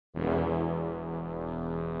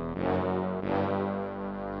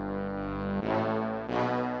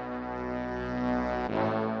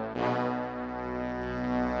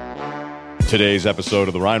Today's episode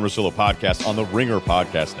of the Ryan Russillo podcast on the Ringer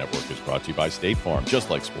Podcast Network is brought to you by State Farm. Just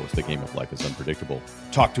like sports, the game of life is unpredictable.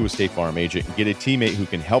 Talk to a State Farm agent and get a teammate who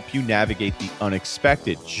can help you navigate the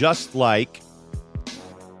unexpected. Just like,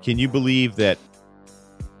 can you believe that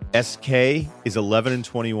SK is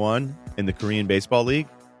 11-21 in the Korean Baseball League?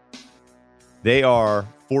 They are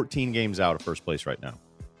 14 games out of first place right now.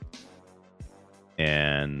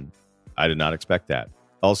 And I did not expect that.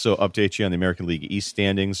 Also, update you on the American League East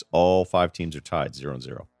standings. All 5 teams are tied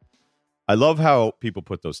 0-0. I love how people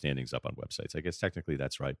put those standings up on websites. I guess technically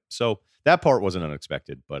that's right. So that part wasn't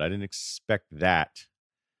unexpected, but I didn't expect that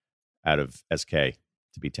out of SK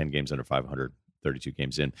to be 10 games under 500, 32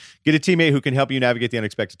 games in. Get a teammate who can help you navigate the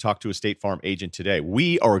unexpected. Talk to a State Farm agent today.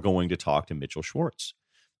 We are going to talk to Mitchell Schwartz,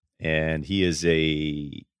 and he is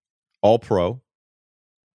a All-Pro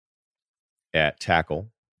at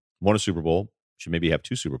tackle, won a Super Bowl. Should maybe have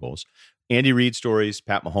 2 Super Bowls. Andy Reid stories,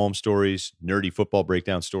 Pat Mahomes stories, nerdy football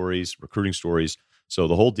breakdown stories, recruiting stories. So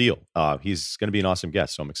the whole deal. He's going to be an awesome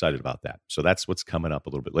guest, so I'm excited about that. So that's what's coming up a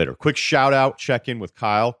little bit later. Quick shout out, check in with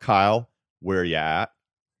Kyle. Kyle, where are you at?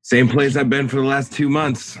 Same place I've been for the last 2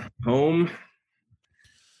 months. Home.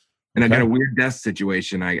 And okay. I got a weird desk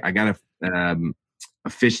situation. I got a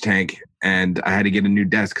fish tank, and I had to get a new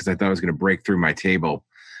desk because I thought I was going to break through my table.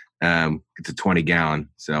 It's a 20-gallon,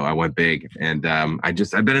 so I went big. And I've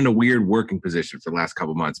been in a weird working position for the last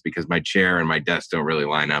couple months because my chair and my desk don't really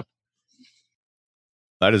line up.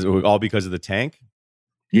 That is all because of the tank?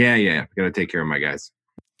 Yeah. I got to take care of my guys.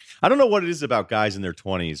 I don't know what it is about guys in their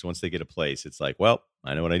 20s. Once they get a place, it's like, well,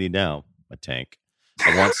 I know what I need now, a tank.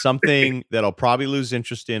 I want something that I'll probably lose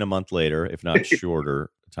interest in a month later, if not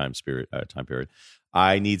shorter time period.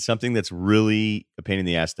 I need something that's really a pain in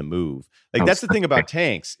the ass to move. Like, that's the thing about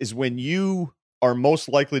tanks, is when you are most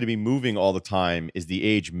likely to be moving all the time is the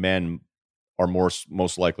age men are more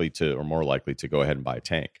likely to go ahead and buy a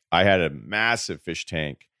tank. I had a massive fish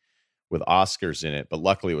tank with Oscars in it, but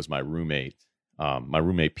luckily it was my roommate. My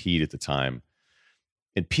roommate Pete at the time.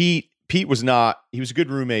 And Pete was not, he was a good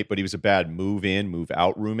roommate, but he was a bad move in, move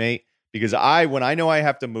out roommate. Because when I know I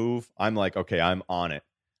have to move, I'm like, okay, I'm on it.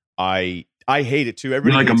 I hate it too.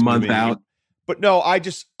 Everybody like a month out. But no, I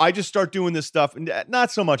just start doing this stuff, and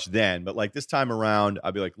not so much then, but like this time around,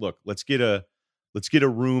 I'll be like, look, let's get a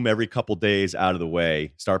room every couple days out of the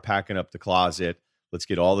way. Start packing up the closet. Let's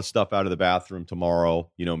get all the stuff out of the bathroom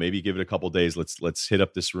tomorrow. Maybe give it a couple days. Let's hit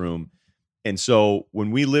up this room. And so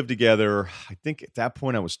when we lived together, I think at that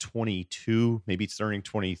point I was 22, maybe turning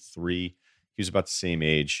 23. He was about the same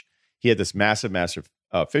age. He had this massive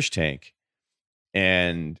fish tank,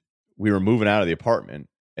 and we were moving out of the apartment,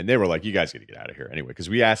 and they were like, you guys got to get out of here anyway. Because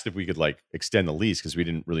we asked if we could like extend the lease because we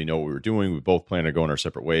didn't really know what we were doing. We both planned on going our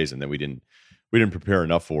separate ways, and then we didn't prepare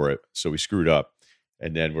enough for it. So we screwed up.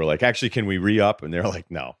 And then we're like, actually, can we re-up? And they're like,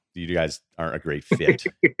 no, you guys aren't a great fit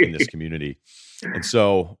in this community. And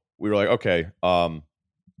so we were like, okay.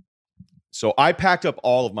 So I packed up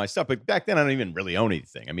all of my stuff, but back then I don't even really own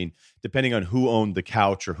anything. I mean, depending on who owned the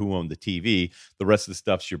couch or who owned the TV, the rest of the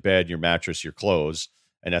stuff's your bed, your mattress, your clothes.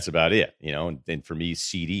 And that's about it, And for me,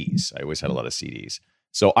 CDs. I always had a lot of CDs.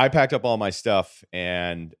 So I packed up all my stuff,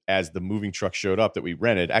 and as the moving truck showed up that we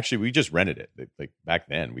rented, actually, we just rented it. Like back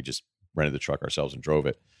then, we just rented the truck ourselves and drove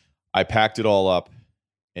it. I packed it all up,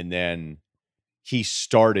 and then he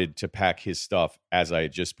started to pack his stuff as I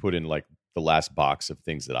had just put in like the last box of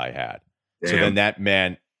things that I had. Damn. So then that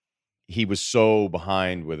meant he was so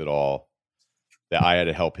behind with it all that I had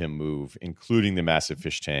to help him move, including the massive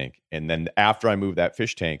fish tank. And then after I moved that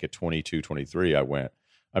fish tank at 22, 23, I went,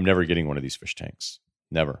 I'm never getting one of these fish tanks.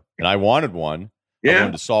 Never. And I wanted one. Yeah. I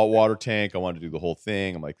wanted a saltwater tank. I wanted to do the whole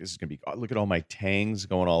thing. I'm like, this is going to be, look at all my tangs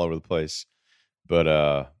going all over the place. But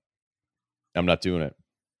I'm not doing it.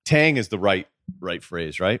 Tang is the right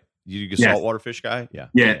phrase, right? You a saltwater fish guy? Yeah.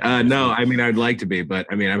 Yeah. No, I mean, I'd like to be, but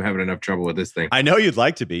I mean, I'm having enough trouble with this thing. I know you'd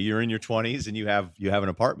like to be. You're in your 20s and you have an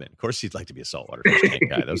apartment. Of course, you'd like to be a saltwater fish tank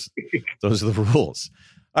guy. Those are the rules.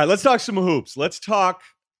 All right, let's talk some hoops. Let's talk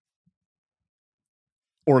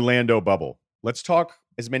Orlando bubble. Let's talk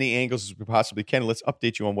as many angles as we possibly can. Let's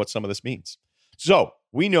update you on what some of this means. So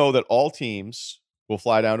we know that all teams will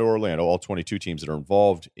fly down to Orlando, all 22 teams that are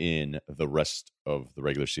involved in the rest of the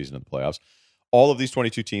regular season of the playoffs. All of these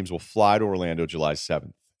 22 teams will fly to Orlando July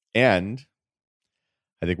 7th. And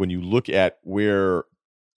I think when you look at where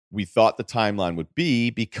we thought the timeline would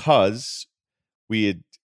be, because we had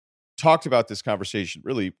talked about this conversation,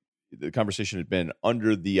 really, the conversation had been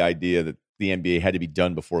under the idea that the NBA had to be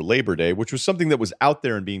done before Labor Day, which was something that was out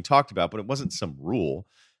there and being talked about, but it wasn't some rule.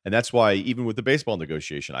 And that's why even with the baseball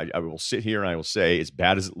negotiation, I will sit here and I will say, as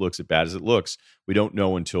bad as it looks, we don't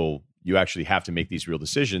know until you actually have to make these real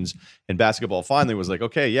decisions. And basketball finally was like,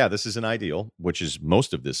 okay, yeah, this isn't ideal, which is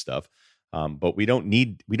most of this stuff. But we don't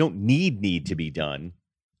need to be done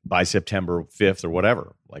by September 5th or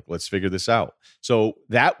whatever. Like, let's figure this out. So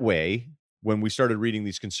that way, when we started reading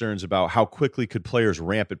these concerns about how quickly could players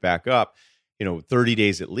ramp it back up, 30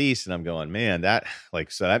 days at least. And I'm going, man,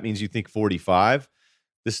 so that means you think 45?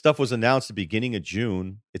 This stuff was announced at the beginning of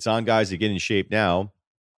June. It's on guys to get in shape now.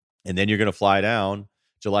 And then you're going to fly down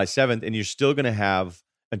July 7th, and you're still going to have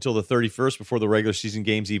until the 31st before the regular season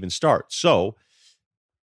games even start. So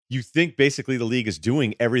you think basically the league is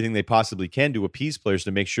doing everything they possibly can to appease players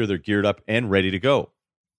to make sure they're geared up and ready to go.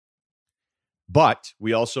 But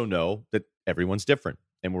we also know that everyone's different.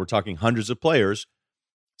 And we're talking hundreds of players.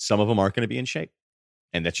 Some of them aren't going to be in shape.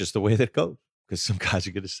 And that's just the way that it goes. Because some guys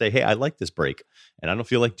are going to say, hey, I like this break, and I don't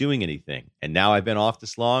feel like doing anything. And now I've been off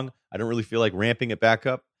this long. I don't really feel like ramping it back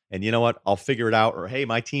up. And you know what? I'll figure it out. Or, hey,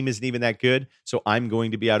 my team isn't even that good, so I'm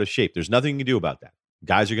going to be out of shape. There's nothing you can do about that.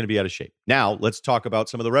 Guys are going to be out of shape. Now, let's talk about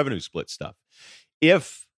some of the revenue split stuff.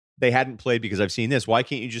 If they hadn't played, because I've seen this, why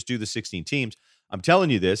can't you just do the 16 teams? I'm telling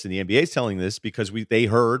you this, and the NBA is telling this because they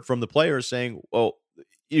heard from the players saying, well,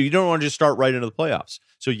 you don't want to just start right into the playoffs.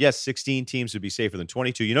 So, yes, 16 teams would be safer than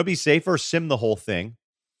 22. Be safer, sim the whole thing,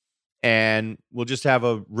 and we'll just have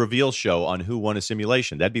a reveal show on who won a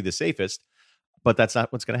simulation. That'd be the safest, but that's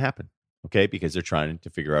not what's going to happen, okay? Because they're trying to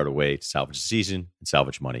figure out a way to salvage the season and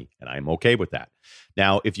salvage money, and I'm okay with that.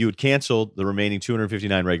 Now, if you had canceled the remaining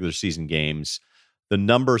 259 regular season games, the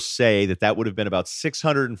numbers say that would have been about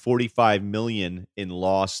 $645 million in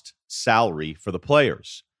lost salary for the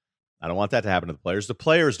players. I don't want that to happen to the players. The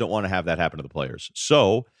players don't want to have that happen to the players.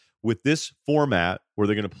 So with this format where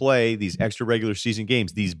they're going to play these extra regular season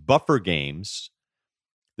games, these buffer games,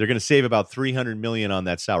 they're going to save about $300 million on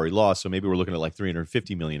that salary loss. So maybe we're looking at like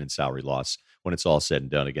 $350 million in salary loss when it's all said and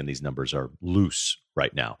done. Again, these numbers are loose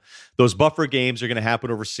right now. Those buffer games are going to happen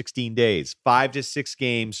over 16 days, 5 to 6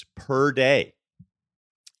 games per day.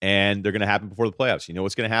 And they're going to happen before the playoffs. You know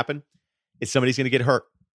what's going to happen? Is somebody's going to get hurt,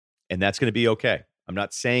 and that's going to be okay. I'm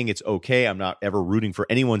not saying it's okay. I'm not ever rooting for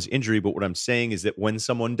anyone's injury, but what I'm saying is that when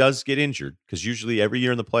someone does get injured, because usually every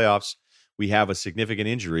year in the playoffs, we have a significant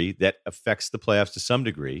injury that affects the playoffs to some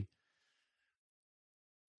degree.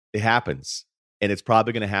 It happens, and it's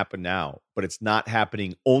probably going to happen now, but it's not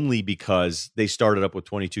happening only because they started up with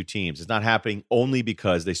 22 teams. It's not happening only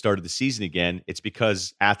because they started the season again. It's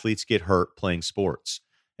because athletes get hurt playing sports.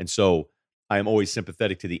 And so I am always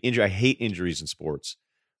sympathetic to the injury. I hate injuries in sports,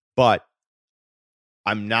 but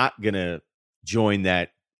I'm not going to join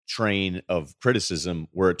that train of criticism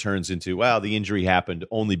where it turns into, well, the injury happened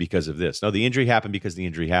only because of this. No, the injury happened because the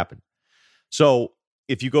injury happened. So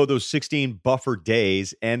if you go those 16 buffer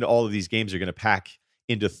days, and all of these games are going to pack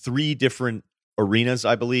into 3 different arenas,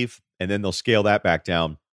 I believe, and then they'll scale that back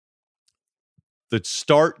down. The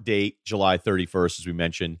start date, July 31st, as we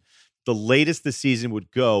mentioned, the latest the season would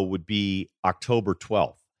go would be October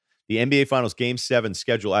 12th. The NBA Finals Game 7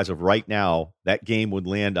 schedule as of right now, that game would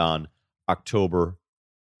land on October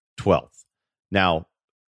 12th. Now,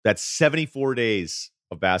 that's 74 days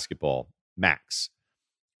of basketball max.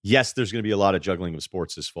 Yes, there's going to be a lot of juggling of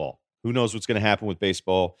sports this fall. Who knows what's going to happen with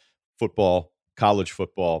baseball, football, college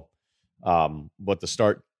football, what the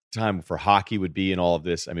start time for hockey would be in all of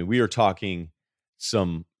this. I mean, we are talking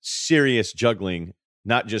some serious juggling,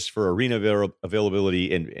 not just for arena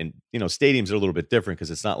availability, and stadiums are a little bit different because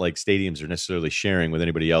it's not like stadiums are necessarily sharing with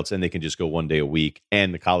anybody else, and they can just go one day a week.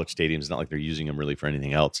 And the college stadiums, it's not like they're using them really for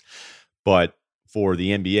anything else. But for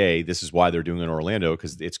the NBA, this is why they're doing it in Orlando,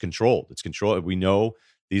 because it's controlled. It's controlled. We know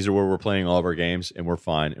these are where we're playing all of our games, and we're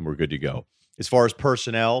fine, and we're good to go. As far as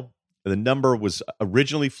personnel, the number was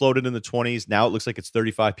originally floated in the 20s. Now it looks like it's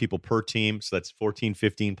 35 people per team. So that's 14,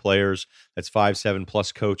 15 players. That's 5, 7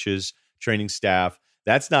 plus coaches, training staff.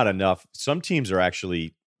 That's not enough. Some teams are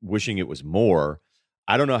actually wishing it was more.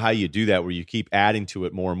 I don't know how you do that where you keep adding to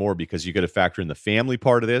it more and more, because you got to factor in the family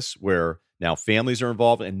part of this, where now families are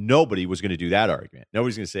involved, and nobody was going to do that argument.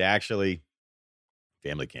 Nobody's going to say, actually,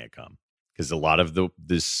 family can't come, because a lot of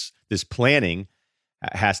this planning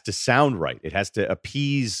has to sound right. It has to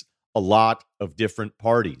appease a lot of different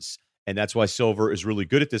parties. And that's why Silver is really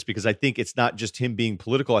good at this, because I think it's not just him being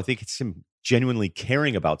political. I think it's him genuinely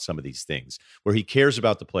caring about some of these things, where he cares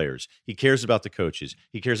about the players. He cares about the coaches.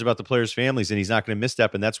 He cares about the players' families, and he's not going to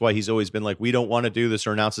misstep. And that's why he's always been like, we don't want to do this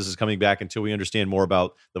or announce this is coming back until we understand more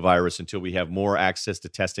about the virus, until we have more access to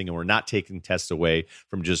testing, and we're not taking tests away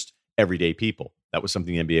from just everyday people. That was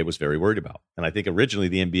something the NBA was very worried about. And I think originally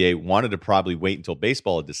the NBA wanted to probably wait until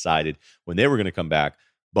baseball had decided when they were going to come back,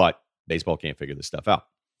 but baseball can't figure this stuff out.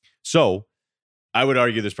 So I would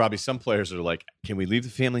argue there's probably some players that are like, can we leave the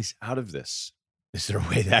families out of this? Is there a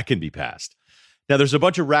way that can be passed? Now, there's a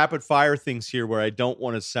bunch of rapid fire things here where I don't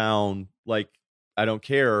want to sound like I don't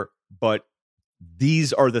care, but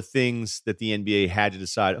these are the things that the NBA had to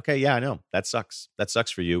decide. Okay, yeah, I know that sucks. That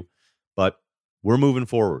sucks for you, but we're moving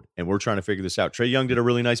forward and we're trying to figure this out. Trae Young did a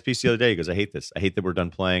really nice piece the other day because I hate this. I hate that we're done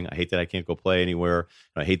playing. I hate that I can't go play anywhere.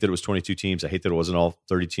 I hate that it was 22 teams. I hate that it wasn't all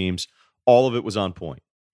 30 teams. All of it was on point.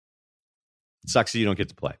 It sucks that you don't get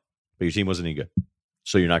to play, but your team wasn't any good.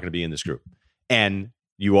 So you're not going to be in this group. And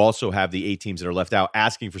you also have the 8 teams that are left out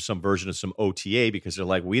asking for some version of some OTA because they're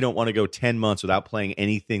like, we don't want to go 10 months without playing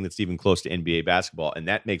anything that's even close to NBA basketball. And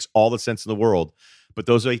that makes all the sense in the world. But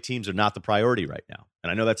those 8 teams are not the priority right now.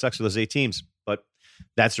 And I know that sucks for those 8 teams, but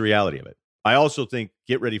that's the reality of it. I also think,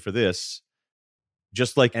 get ready for this,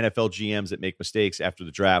 just like NFL GMs that make mistakes after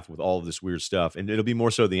the draft with all of this weird stuff, and it'll be more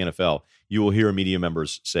so the NFL, you will hear media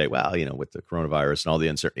members say, well, with the coronavirus and all the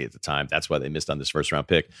uncertainty at the time, that's why they missed on this first-round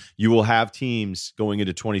pick. You will have teams going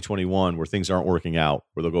into 2021 where things aren't working out,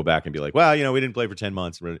 where they'll go back and be like, well, we didn't play for 10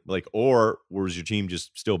 months. Or was your team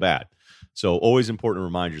just still bad? So always important to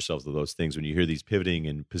remind yourselves of those things when you hear these pivoting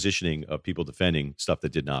and positioning of people defending stuff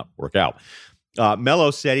that did not work out.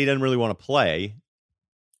 Melo said he doesn't really want to play.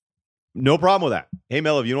 No problem with that. Hey,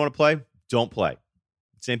 Melo, if you don't want to play, don't play.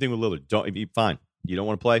 Same thing with Lillard. Fine. You don't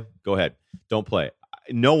want to play? Go ahead. Don't play.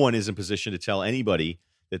 No one is in position to tell anybody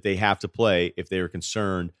that they have to play if they are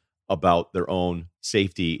concerned about their own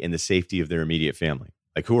safety and the safety of their immediate family.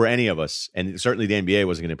 Like, who are any of us? And certainly the NBA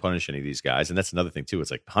wasn't going to punish any of these guys. And that's another thing, too.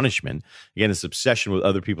 It's like punishment. Again, this obsession with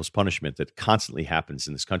other people's punishment that constantly happens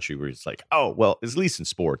in this country where it's like, oh, well, at least in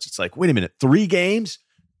sports, it's like, wait a minute, 3 games?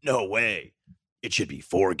 No way. It should be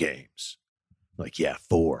 4 games. Like, yeah,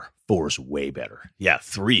 4. 4 is way better. Yeah,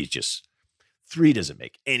 3 doesn't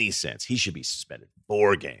make any sense. He should be suspended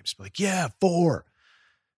 4 games. Like, yeah, 4.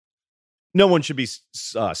 No one should be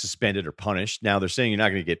suspended or punished. Now, they're saying you're not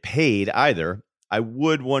going to get paid either. I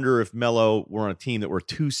would wonder if Melo were on a team that were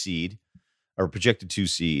 2 seed or projected 2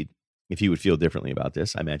 seed, if he would feel differently about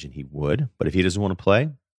this. I imagine he would. But if he doesn't want to play,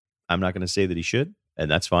 I'm not going to say that he should. And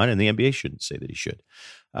that's fine. And the NBA shouldn't say that he should.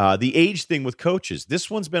 The age thing with coaches, this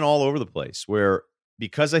one's been all over the place where,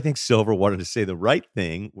 because I think Silver wanted to say the right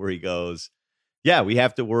thing, where he goes, yeah, we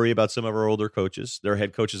have to worry about some of our older coaches. There are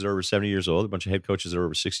head coaches that are over 70 years old, a bunch of head coaches that are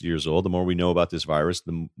over 60 years old. The more we know about this virus,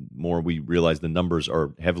 the more we realize the numbers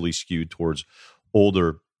are heavily skewed towards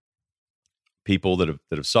older people that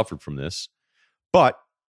have suffered from this. But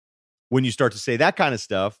when you start to say that kind of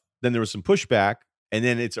stuff, then there was some pushback. And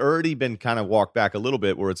then it's already been kind of walked back a little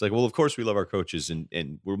bit where it's like, well, of course we love our coaches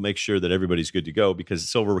and we'll make sure that everybody's good to go, because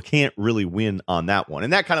Silver can't really win on that one.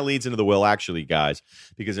 And that kind of leads into the Will Actually guys,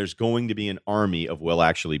 because there's going to be an army of Will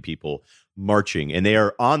Actually people marching, and they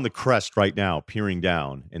are on the crest right now, peering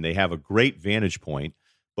down, and they have a great vantage point.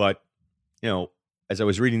 But, as I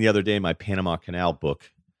was reading the other day in my Panama Canal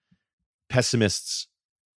book, pessimists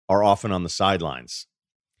are often on the sidelines.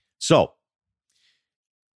 So,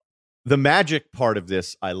 the Magic part of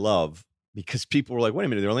this I love, because people were like, wait a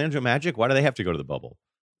minute, the Orlando Magic, why do they have to go to the bubble?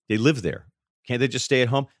 They live there. Can't they just stay at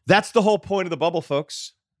home? That's the whole point of the bubble,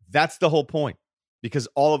 folks. That's the whole point, because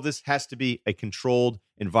all of this has to be a controlled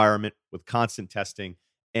environment with constant testing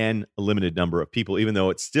and a limited number of people, even though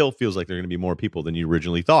it still feels like there are going to be more people than you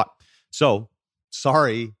originally thought. So,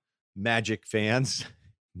 sorry, Magic fans,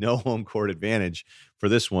 no home court advantage for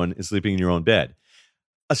this one is sleeping in your own bed.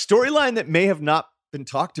 A storyline that may have not been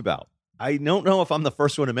talked about. I don't know if I'm the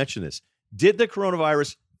first one to mention this. Did the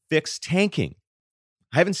coronavirus fix tanking?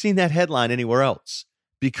 I haven't seen that headline anywhere else,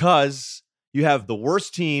 because you have the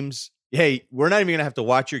worst teams. Hey, we're not even going to have to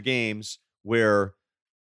watch your games where,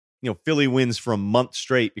 Philly wins for a month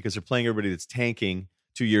straight because they're playing everybody that's tanking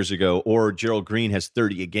 2 years ago, or Gerald Green has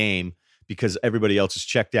 30 a game because everybody else is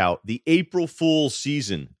checked out. The April Fool's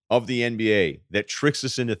season of the NBA that tricks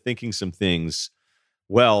us into thinking some things.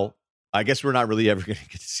 Well, I guess we're not really ever going to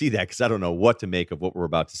get to see that, because I don't know what to make of what we're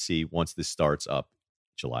about to see once this starts up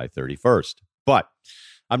July 31st. But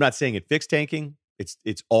I'm not saying it fixed tanking.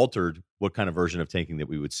 It's altered what kind of version of tanking that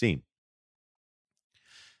we would see.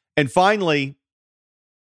 And finally,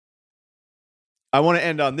 I want to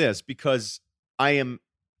end on this, because I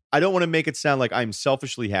don't want to make it sound like I'm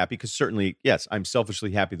selfishly happy, because certainly, yes, I'm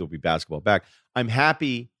selfishly happy there'll be basketball back. I'm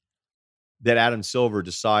happy that Adam Silver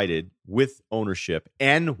decided, with ownership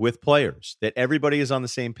and with players, that everybody is on the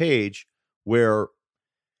same page where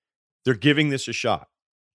they're giving this a shot.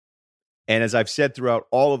 And as I've said throughout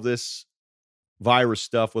all of this virus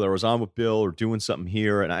stuff, whether I was on with Bill or doing something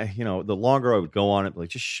here, and the longer I would go on it, like,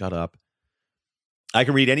 just shut up. I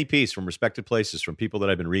can read any piece from respected places from people that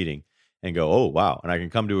I've been reading, and go, oh, wow. And I can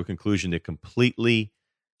come to a conclusion that completely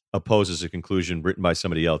opposes a conclusion written by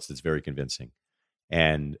somebody else that's very convincing.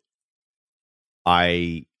 And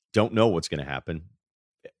I don't know what's going to happen.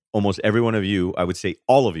 Almost every one of you, I would say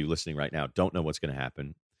all of you listening right now, don't know what's going to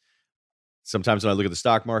happen. Sometimes when I look at the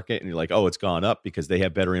stock market and you're like, oh, it's gone up because they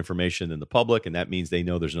have better information than the public. And that means they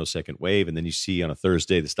know there's no second wave. And then you see on a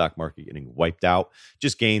Thursday, the stock market getting wiped out,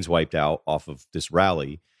 just gains wiped out off of this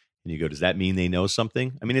rally. And you go, does that mean they know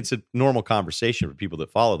something? I mean, it's a normal conversation for people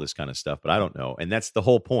that follow this kind of stuff, but I don't know. And that's the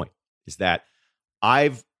whole point, is that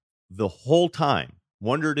I've the whole time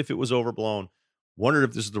wondered if it was overblown, wondered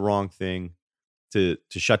if this is the wrong thing to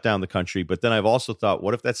shut down the country. But then I've also thought,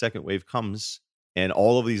 what if that second wave comes and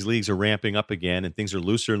all of these leagues are ramping up again and things are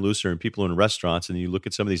looser and looser and people are in restaurants, and you look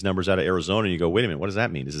at some of these numbers out of Arizona and you go, wait a minute, what does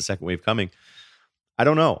that mean? Is the second wave coming? I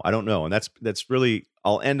don't know. And that's really,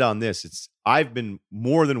 I'll end on this. I've been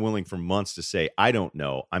more than willing for months to say, I don't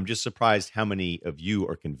know. I'm just surprised how many of you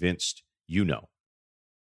are convinced you know.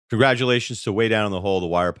 Congratulations to Way Down in the Hole, the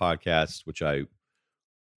Wire podcast, which I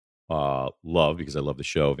love because I love the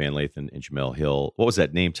show. Van Lathan and Jamel Hill. What was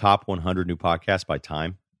that name? Top 100 new podcast by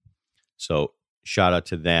Time. So shout out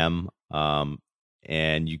to them.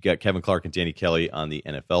 And you got Kevin Clark and Danny Kelly on the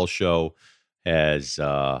NFL show, as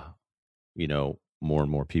more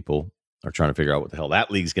and more people are trying to figure out what the hell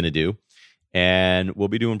that league's going to do. And we'll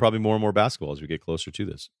be doing probably more and more basketball as we get closer to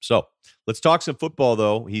this. So let's talk some football,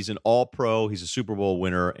 though. He's an all-pro. He's a Super Bowl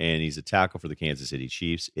winner, and he's a tackle for the Kansas City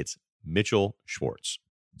Chiefs. It's Mitchell Schwartz.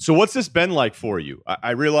 So what's this been like for you?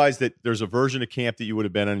 I realize that there's a version of camp that you would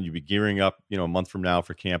have been on. You'd be gearing up, a month from now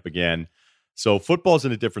for camp again. So football's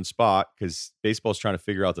in a different spot because baseball's trying to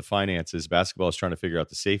figure out the finances. Basketball is trying to figure out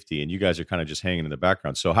the safety, and you guys are kind of just hanging in the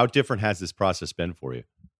background. So how different has this process been for you?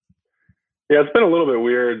 Yeah, it's been a little bit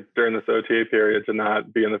weird during this OTA period to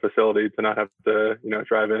not be in the facility, to not have to,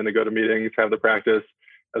 drive in to go to meetings, have the practice.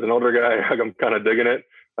 As an older guy, I'm kind of digging it.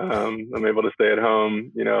 I'm able to stay at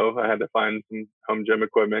home. I had to find some home gym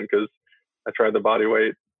equipment because I tried the body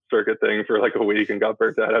weight circuit thing for like a week and got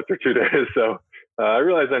burnt out after 2 days. So I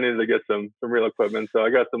realized I needed to get some real equipment. So I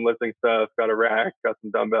got some lifting stuff, got a rack, got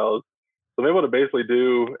some dumbbells. So I'm able to basically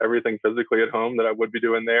do everything physically at home that I would be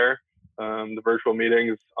doing there. The virtual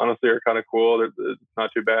meetings, honestly, are kind of cool. It's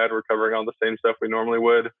not too bad. We're covering all the same stuff we normally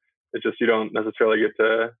would. It's just you don't necessarily get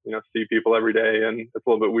to, see people every day. And it's a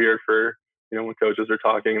little bit weird for, when coaches are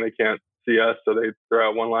talking and they can't see us. So they throw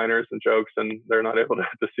out one-liners and jokes and they're not able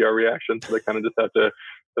to see our reaction. So they kind of just have to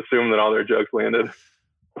assume that all their jokes landed.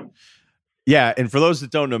 Yeah, and for those that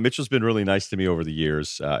don't know, Mitchell's been really nice to me over the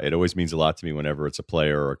years. It always means a lot to me whenever it's a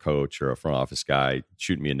player or a coach or a front office guy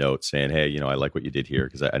shooting me a note saying, hey, I like what you did here,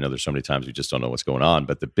 because I know there's so many times we just don't know what's going on.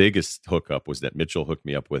 But the biggest hookup was that Mitchell hooked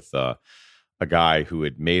me up with a guy who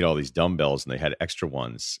had made all these dumbbells and they had extra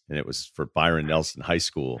ones, and it was for Byron Nelson High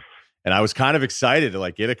School. And I was kind of excited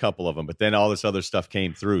to get a couple of them, but then all this other stuff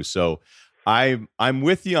came through. So I'm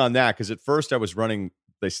with you on that, because at first I was running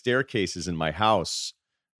the staircases in my house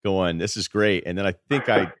going, this is great. And then I think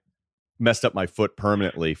I messed up my foot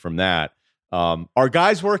permanently from that. Are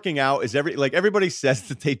guys working out? Is everybody says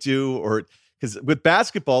that they do, or because with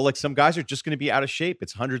basketball, some guys are just going to be out of shape.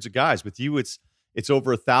 It's hundreds of guys. With you, it's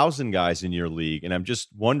over 1,000 guys in your league. And I'm just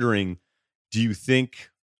wondering, do you think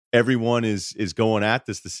everyone is going at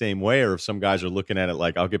this the same way, or if some guys are looking at it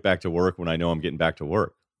like, I'll get back to work when I know I'm getting back to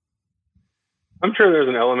work? I'm sure there's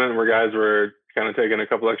an element where guys were kind of taking a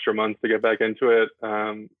couple extra months to get back into it.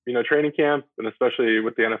 Training camp, and especially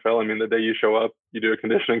with the NFL, the day you show up, you do a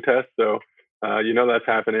conditioning test. So, that's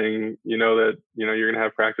happening. That, you're going to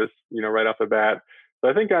have practice, right off the bat. So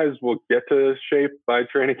I think guys will get to shape by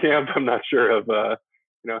training camp. I'm not sure of,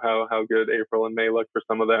 how good April and May look for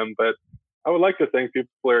some of them, but I would like to think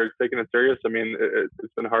people are taking it serious.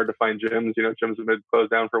 It's been hard to find gyms. Gyms have been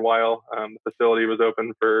closed down for a while. The facility was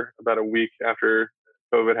open for about a week after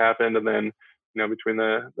COVID happened, and then between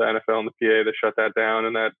the NFL and the PA, they shut that down,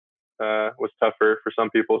 and that was tougher for some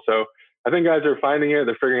people. So I think guys are finding it.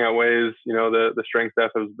 They're figuring out ways. The strength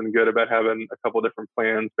staff has been good about having a couple different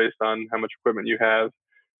plans based on how much equipment you have.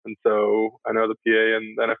 And so I know the PA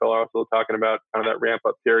and the NFL are also talking about kind of that ramp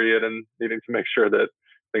up period and needing to make sure that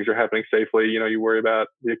things are happening safely. You worry about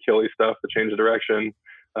the Achilles stuff, the change of direction.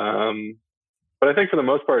 But I think for the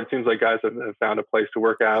most part, it seems like guys have found a place to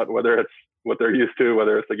work out, whether it's what they're used to,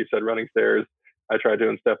 whether it's, like you said, running stairs. I tried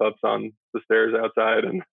doing step ups on the stairs outside,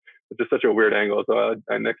 and it's just such a weird angle. So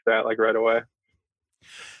I nixed that right away.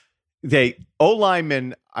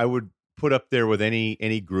 O-linemen, I would put up there with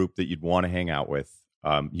any group that you'd want to hang out with.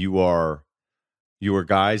 You are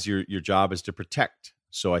guys, your job is to protect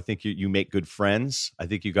So I think you make good friends. I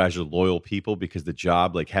think you guys are loyal people because the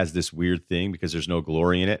job like has this weird thing because there's no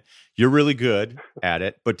glory in it. You're really good at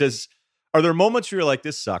it, but are there moments where you're like,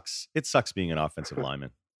 this sucks? It sucks being an offensive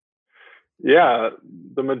lineman. Yeah,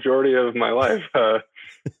 the majority of my life.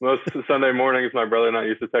 Most Sunday mornings, my brother and I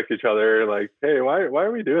used to text each other like, "Hey, why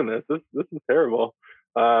are we doing this? This is terrible."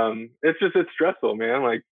 It's stressful, man.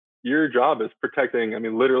 Like your job is protecting. I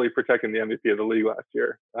mean, literally protecting the MVP of the league last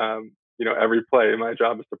year. Every play, my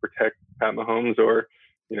job is to protect Pat Mahomes or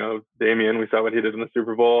Damian. We saw what he did in the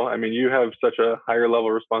Super Bowl. I mean, you have such a higher level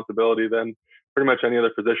of responsibility than pretty much any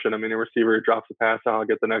other position. I mean, a receiver drops a pass, I'll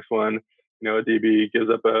get the next one. A DB gives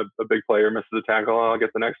up a big play or misses a tackle, I'll get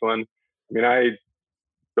the next one. I mean, I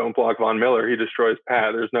don't block Von Miller. He destroys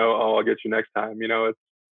Pat. There's no, oh, I'll get you next time. It's,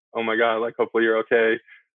 oh my God, like hopefully you're okay.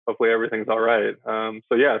 Hopefully everything's all right.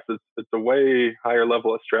 So yes, it's a way higher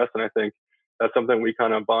level of stress. And I think that's something we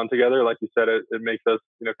kind of bond together. Like you said, it makes us,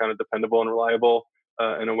 kind of dependable and reliable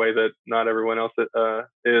in a way that not everyone else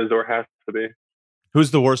is or has to be. Who's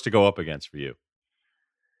the worst to go up against for you?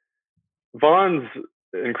 Von's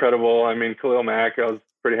incredible. I mean, Khalil Mack, I was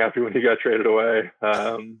pretty happy when he got traded away.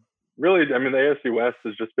 Really, I mean, the AFC West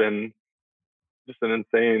has just been just an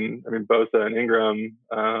insane. I mean, Bosa and Ingram.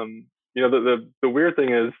 The weird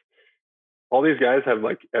thing is, all these guys have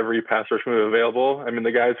like every pass rush move available. I mean,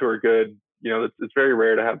 the guys who are good, it's very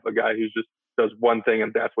rare to have a guy who just does one thing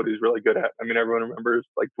and that's what he's really good at. I mean, everyone remembers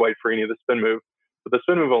like Dwight Freeney, the spin move, but the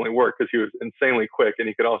spin move only worked because he was insanely quick and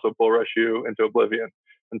he could also bull rush you into oblivion.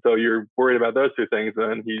 And so you're worried about those two things, and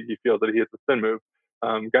then he feels that he hits the spin move.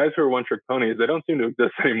 Guys who are one-trick ponies, they don't seem to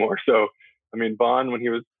exist anymore. So, I mean, Vaughn, when he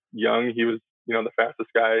was young, he was, the fastest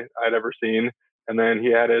guy I'd ever seen. And then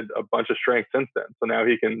he added a bunch of strength since then. So now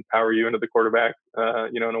he can power you into the quarterback,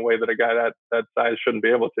 in a way that a guy that size shouldn't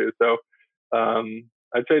be able to. So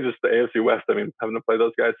I'd say just the AFC West, I mean, having to play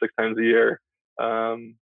those guys 6 times a year,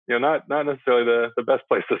 not necessarily the best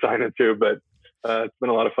place to sign into, but it's been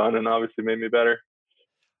a lot of fun and obviously made me better.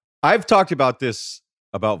 I've talked about this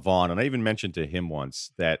about Vaughn, and I even mentioned to him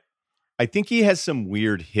once that I think he has some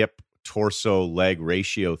weird hip torso leg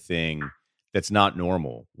ratio thing that's not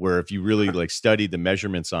normal, where if you really like studied the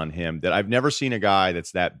measurements on him, that I've never seen a guy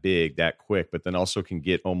that's that big, that quick, but then also can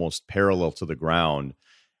get almost parallel to the ground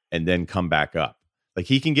and then come back up. Like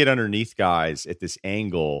he can get underneath guys at this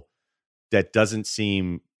angle that doesn't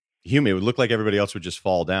seem human. It would look like everybody else would just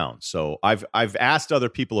fall down. So I've asked other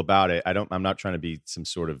people about it. I'm not trying to be some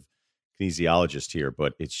sort of kinesiologist here,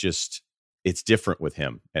 but it's different with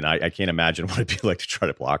him. And I can't imagine what it'd be like to try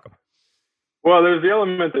to block him. Well, there's the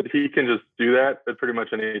element that he can just do that at pretty much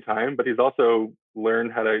any time, but he's also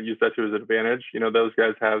learned how to use that to his advantage. Those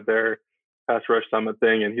guys have their pass rush summit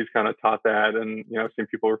thing, and he's kind of taught that. And, I've seen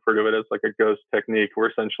people refer to it as like a ghost technique,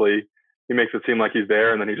 where essentially he makes it seem like he's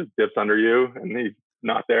there and then he just dips under you and he's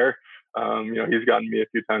not there. He's gotten me a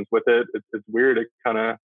few times with it. It's weird. It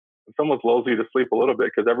almost lulls you to sleep a little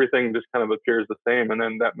bit because everything just kind of appears the same. And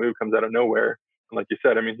then that move comes out of nowhere. And like you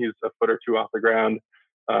said, I mean, he's a foot or two off the ground.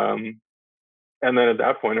 And then at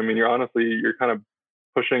that point, I mean, you're kind of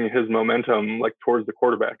pushing his momentum like towards the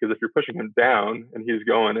quarterback. Because if you're pushing him down and he's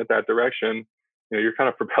going at that direction, you're kind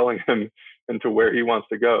of propelling him into where he wants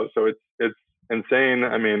to go. So it's insane.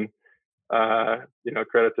 I mean,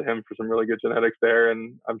 credit to him for some really good genetics there.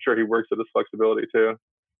 And I'm sure he works with his flexibility too.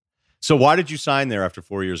 So why did you sign there after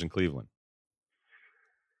 4 years in Cleveland?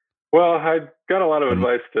 Well, I got a lot of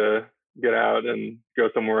advice to get out and go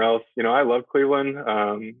somewhere else. I love Cleveland.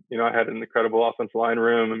 I had an incredible offensive line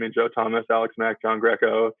room. I mean, Joe Thomas, Alex Mack, John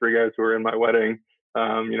Greco, 3 guys who were in my wedding.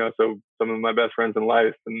 So some of my best friends in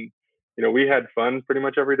life. And, we had fun pretty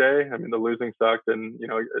much every day. I mean, the losing sucked and,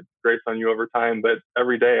 it grates on you over time. But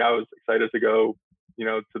every day I was excited to go,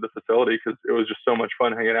 to the facility because it was just so much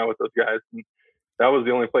fun hanging out with those guys. And that was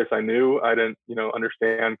the only place I knew. I didn't,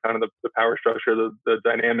 understand kind of the power structure, the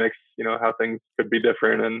dynamics, how things could be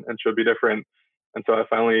different and should be different. And so I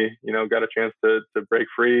finally, got a chance to break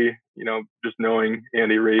free, just knowing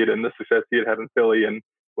Andy Reid and the success he had had in Philly and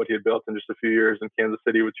what he had built in just a few years in Kansas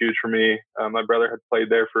City was huge for me. My brother had played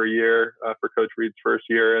there for a year for Coach Reid's first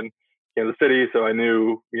year in Kansas City. So I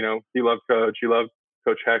knew, he loved Coach. He loved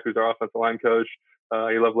Coach Heck, who's our offensive line coach.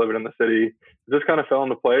 He loved living in the city. It just kind of fell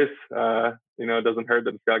into place. It doesn't hurt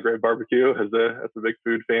that it's got great barbecue. As a big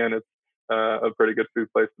food fan, it's a pretty good food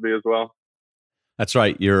place to be as well. That's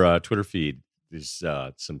right. Your Twitter feed is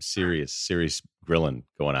some serious grilling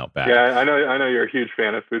going out back. Yeah, I know you're a huge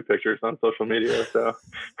fan of food pictures on social media. So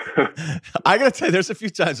I gotta tell you, there's a few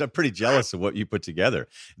times I'm pretty jealous of what you put together.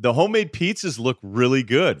 The homemade pizzas look really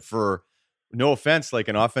good for no offense, like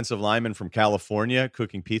an offensive lineman from California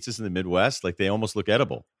cooking pizzas in the Midwest, like they almost look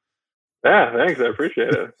edible. Yeah, thanks. I appreciate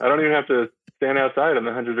it. I don't even have to stand outside in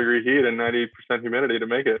the 100-degree heat and 90% humidity to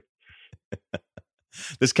make it.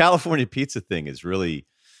 This California pizza thing is really,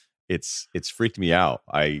 it's freaked me out.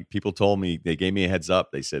 People told me, they gave me a heads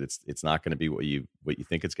up. They said it's not going to be what you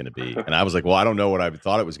think it's going to be. And I was like, well, I don't know what I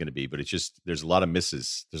thought it was going to be, but it's just, there's a lot of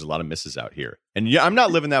misses. There's a lot of misses out here. And yeah, I'm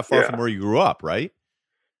not living that far from where you grew up, right?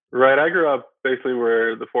 Right. I grew up basically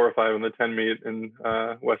where the 405 and the 10 meet in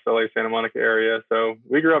West LA, Santa Monica area. So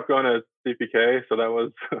we grew up going to CPK. So that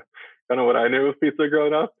was kind of what I knew of pizza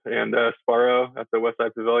growing up, and Sparrow at the West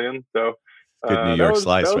Side Pavilion. So good New York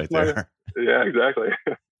slice right there. Yeah, exactly.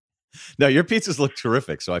 No, your pizzas look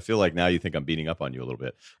terrific. So I feel like now you think I'm beating up on you a little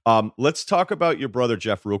bit. Let's talk about your brother,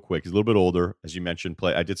 Jeff, real quick. He's a little bit older. As you mentioned,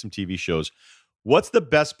 I did some TV shows. What's the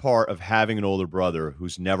best part of having an older brother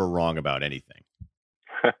who's never wrong about anything?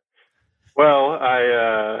 Well,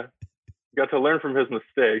 I got to learn from his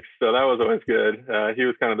mistakes, so that was always good. He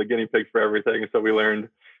was kind of the guinea pig for everything, so we learned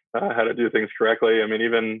how to do things correctly. I mean,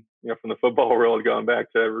 even from the football world, going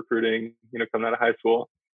back to recruiting, coming out of high school.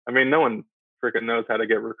 I mean, no one freaking knows how to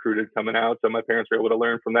get recruited coming out, so my parents were able to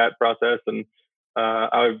learn from that process, and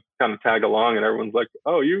I would kind of tag along, and everyone's like,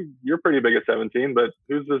 "Oh, you're pretty big at 17, but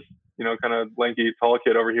who's this, kind of lanky, tall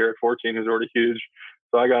kid over here at 14 who's already huge?"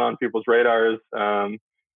 So I got on people's radars.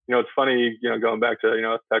 It's funny, going back to,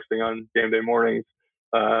 us texting on game day mornings,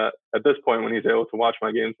 at this point when he's able to watch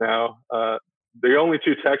my games now, the only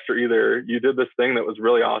two texts are either, "You did this thing that was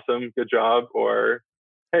really awesome, good job," or,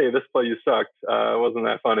 "Hey, this play you sucked, wasn't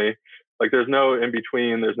that funny?" Like, there's no in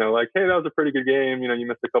between. There's no like, "Hey, that was a pretty good game. You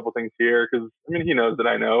missed a couple things here." Cause I mean, he knows that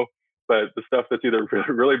I know, but the stuff that's either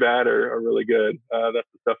really bad or really good, that's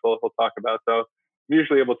the stuff he'll talk about. So I'm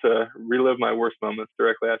usually able to relive my worst moments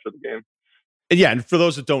directly after the game. And yeah, and for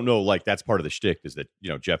those that don't know, like that's part of the shtick is that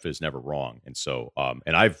Jeff is never wrong, and so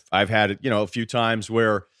and I've had it a few times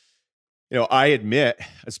where I admit,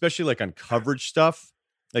 especially like on coverage stuff,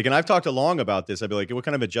 like, and I've talked to Long about this. I'd be like, "What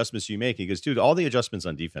kind of adjustments do you make?" He goes, "Dude, all the adjustments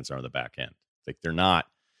on defense are on the back end. Like they're not.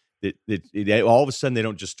 All of a sudden they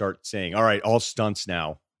don't just start saying, all right, all stunts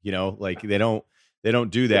now. Like they don't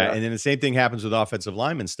do that." Yeah. And then the same thing happens with offensive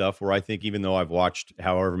lineman stuff, where I think even though I've watched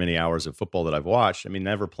however many hours of football that I've watched, I mean,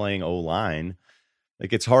 never playing O-line,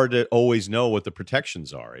 like it's hard to always know what the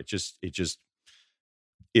protections are. It's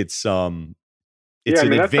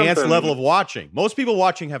an advanced level of watching. Most people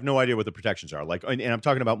watching have no idea what the protections are. Like, and I'm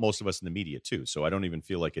talking about most of us in the media too. So I don't even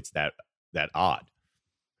feel like it's that odd.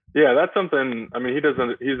 Yeah, that's something. I mean,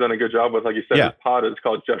 he's done a good job with, like you said, his pod is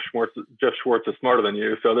called Jeff Schwartz. Jeff Schwartz is smarter than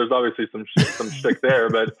you. So there's obviously some shtick there.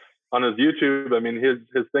 But on his YouTube, I mean,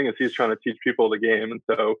 his thing is he's trying to teach people the game. And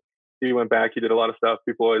so he went back, he did a lot of stuff.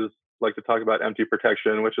 People always like to talk about empty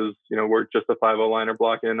protection, which is, where just the 5-0 liner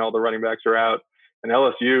blocking, all the running backs are out. And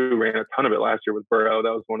LSU ran a ton of it last year with Burrow.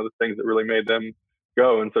 That was one of the things that really made them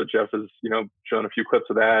go. And so Jeff has, shown a few clips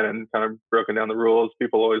of that and kind of broken down the rules.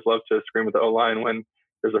 People always love to scream at the O-line when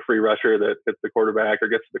there's a free rusher that hits the quarterback or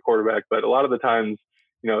gets to the quarterback. But a lot of the times,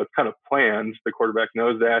 it's kind of planned. The quarterback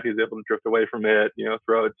knows that. He's able to drift away from it,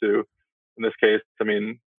 throw it to, in this case, I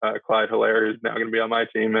mean, Clyde Hilaire, who's now going to be on my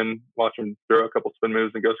team, and watch him throw a couple spin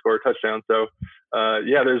moves and go score a touchdown. So,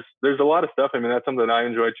 there's a lot of stuff. I mean, that's something I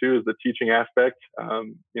enjoy too, is the teaching aspect. A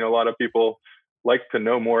lot of people like to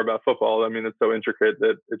know more about football. I mean, it's so intricate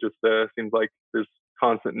that it just seems like there's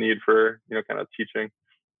constant need for, kind of teaching.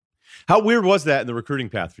 How weird was that in the recruiting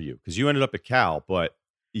path for you? Because you ended up at Cal, but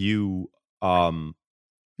you, to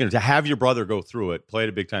have your brother go through it, play at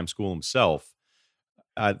a big time school himself,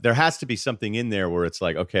 there has to be something in there where it's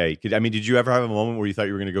like, okay, did you ever have a moment where you thought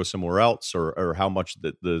you were going to go somewhere else, or how much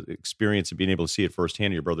the experience of being able to see it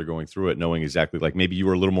firsthand, your brother going through it, knowing exactly, like maybe you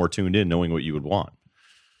were a little more tuned in, knowing what you would want?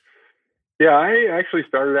 Yeah, I actually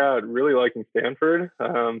started out really liking Stanford.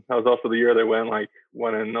 That was also the year they went like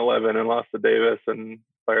 1-11 and lost to Davis and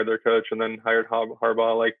fired their coach, and then hired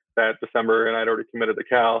Harbaugh like that December, and I'd already committed to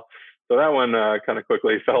Cal. So that one kind of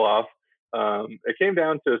quickly fell off. It came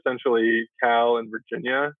down to essentially Cal and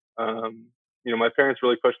Virginia. My parents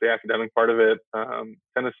really pushed the academic part of it.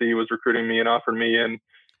 Tennessee was recruiting me and offered me, and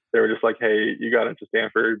they were just like, "Hey, you got into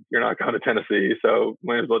Stanford. You're not going to Tennessee, so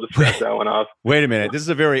might as well just scratch that one off." Wait a minute. This is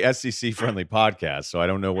a very SEC-friendly podcast, so I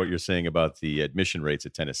don't know what you're saying about the admission rates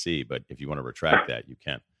at Tennessee, but if you want to retract that, you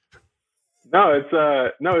can. No,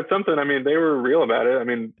 it's something. I mean, they were real about it. I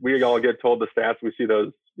mean, we all get told the stats. We see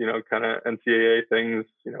those, kind of NCAA things.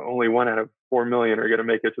 Only 1 out of 4 million are going to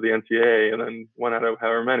make it to the NCAA, and then 1 out of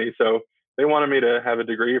however many. So they wanted me to have a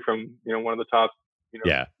degree from, one of the top,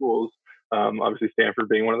 schools. Obviously, Stanford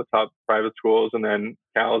being one of the top private schools, and then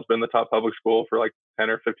Cal has been the top public school for like 10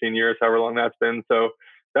 or 15 years, however long that's been. So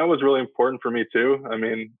that was really important for me too. I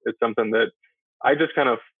mean, it's something that I just kind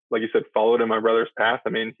of, like you said, followed in my brother's path. I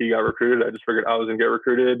mean, he got recruited. I just figured I was going to get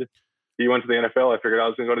recruited. He went to the NFL. I figured I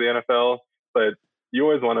was going to go to the NFL. But you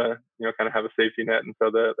always want to, kind of have a safety net. And so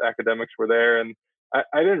the academics were there. And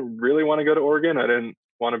I didn't really want to go to Oregon. I didn't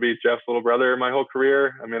want to be Jeff's little brother my whole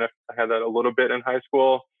career. I mean, I had that a little bit in high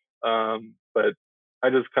school. But I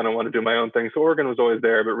just kind of want to do my own thing. So Oregon was always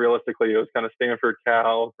there, but realistically, it was kind of Stanford,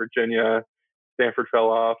 Cal, Virginia. Stanford fell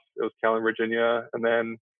off. It was Cal and Virginia. And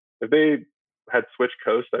then if they had switched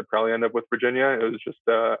coast, I'd probably end up with Virginia. It was just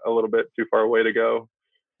a little bit too far away to go,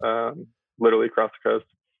 literally across the coast.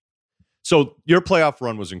 So your playoff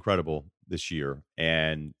run was incredible this year.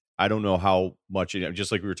 And I don't know how much,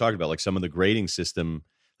 just like we were talking about, like some of the grading system,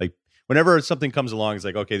 like whenever something comes along, it's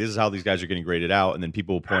like, okay, this is how these guys are getting graded out. And then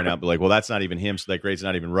people will point out, like, well, that's not even him. So that grade's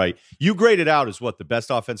not even right. You graded out as what, the best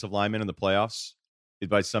offensive lineman in the playoffs?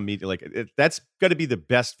 By some media, like that's got to be the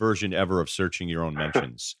best version ever of searching your own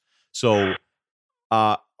mentions. So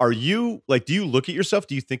are you like, do you look at yourself?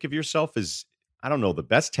 Do you think of yourself as, I don't know, the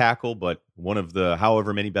best tackle, but one of the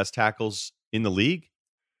however many best tackles in the league?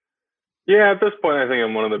 Yeah, at this point, I think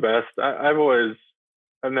I'm one of the best.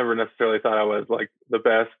 I've never necessarily thought I was like the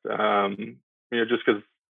best, just because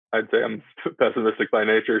I'd say I'm pessimistic by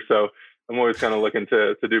nature. So I'm always kind of looking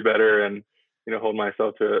to do better and, hold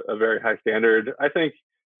myself to a very high standard. I think,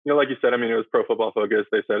 like you said, I mean, it was Pro Football Focus.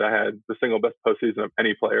 They said I had the single best postseason of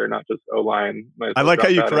any player, not just O-line. I like how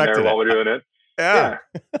you corrected it while we're doing it. Yeah.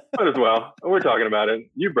 Might as well. We're talking about it.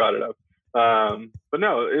 You brought it up. But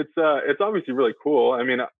no, it's obviously really cool. I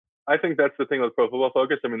mean, I think that's the thing with Pro Football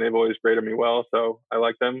Focus. I mean, they've always graded me well, so I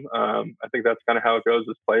like them. I think that's kind of how it goes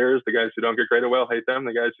as players. The guys who don't get graded well hate them.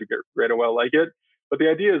 The guys who get graded well like it. But the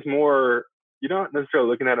idea is more, you're not necessarily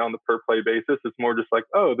looking at it on the per play basis. It's more just like,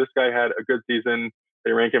 oh, this guy had a good season.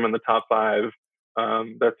 They rank him in the top 5.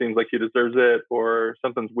 That seems like he deserves it, or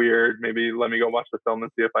something's weird. Maybe let me go watch the film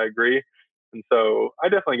and see if I agree. And so I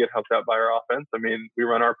definitely get helped out by our offense. I mean, we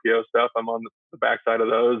run RPO stuff. I'm on the backside of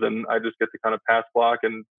those, and I just get to kind of pass block,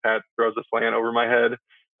 and Pat throws a slant over my head.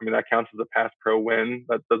 I mean, that counts as a pass pro win.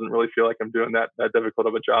 That doesn't really feel like I'm doing that difficult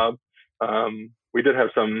of a job. We did have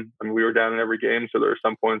we were down in every game, so there were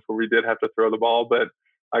some points where we did have to throw the ball, but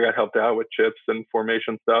I got helped out with chips and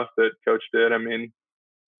formation stuff that coach did. I mean,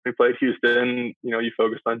 we played Houston, you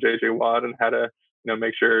focused on JJ Watt and how to,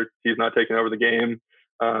 make sure he's not taking over the game.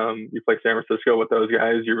 You play San Francisco with those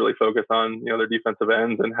guys, you really focus on, their defensive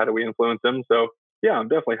ends and how do we influence them. So yeah, I'm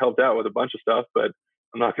definitely helped out with a bunch of stuff, but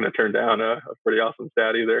I'm not going to turn down a pretty awesome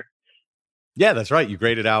stat either. Yeah, that's right. You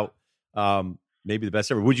graded out maybe the best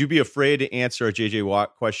ever. Would you be afraid to answer a JJ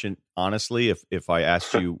Watt question honestly if I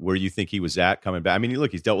asked you where you think he was at coming back? I mean,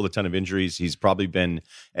 look, he's dealt with a ton of injuries. He's probably been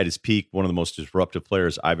at his peak, one of the most disruptive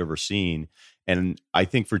players I've ever seen. And I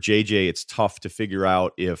think for JJ, it's tough to figure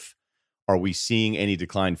out are we seeing any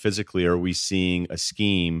decline physically, or are we seeing a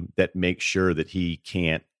scheme that makes sure that he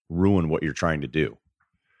can't ruin what you're trying to do?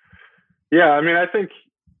 Yeah, I mean,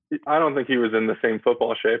 I don't think he was in the same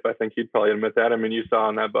football shape. I think he'd probably admit that. I mean, you saw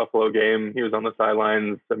in that Buffalo game, he was on the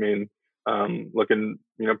sidelines. I mean, looking,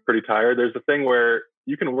 pretty tired. There's a thing where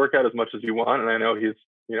you can work out as much as you want. And I know he's,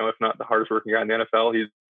 if not the hardest working guy in the NFL,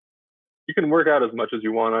 you can work out as much as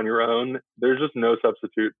you want on your own. There's just no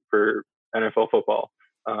substitute for NFL football.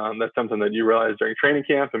 That's something that you realize during training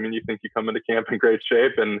camp. I mean, you think you come into camp in great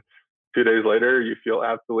shape, and 2 days later you feel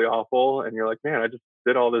absolutely awful. And you're like, man, I just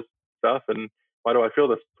did all this stuff, and why do I feel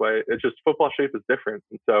this way? It's just football shape is different.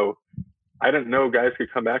 And so I didn't know guys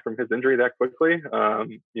could come back from his injury that quickly.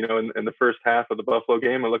 In the first half of the Buffalo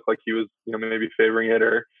game, it looked like he was, maybe favoring it,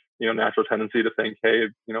 or, natural tendency to think, hey,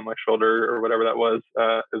 my shoulder or whatever that was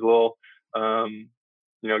is a little,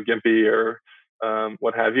 gimpy or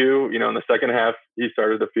what have you. In the second half, he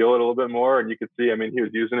started to feel it a little bit more, and you could see, I mean, he was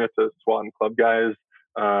using it to swat and club guys.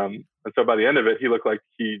 And so by the end of it, he looked like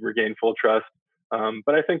he regained full trust.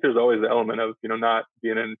 But I think there's always the element of, not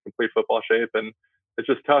being in complete football shape, and it's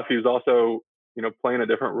just tough. He was also, playing a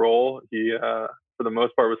different role. He, for the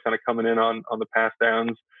most part, was kind of coming in on the pass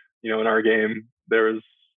downs. In our game, there was,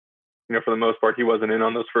 for the most part, he wasn't in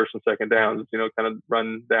on those first and second downs, kind of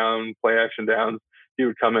run down, play action downs. He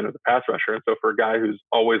would come in as a pass rusher. And so for a guy who's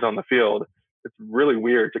always on the field, it's really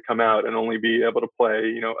weird to come out and only be able to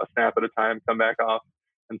play, a snap at a time, come back off.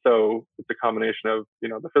 And so it's a combination of,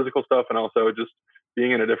 the physical stuff and also just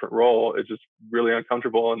being in a different role. It's just really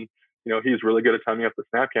uncomfortable. And, he's really good at timing up the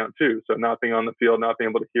snap count too. So not being on the field, not being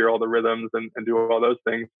able to hear all the rhythms and do all those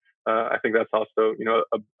things, I think that's also,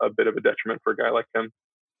 a bit of a detriment for a guy like him.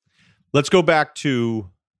 Let's go back to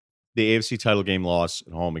the AFC title game loss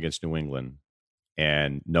at home against New England,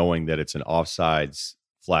 and knowing that it's an offsides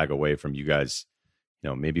flag away from you guys,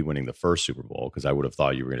 maybe winning the first Super Bowl, because I would have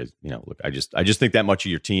thought you were going to, look, I just think that much of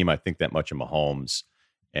your team. I think that much of Mahomes,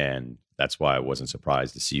 and that's why I wasn't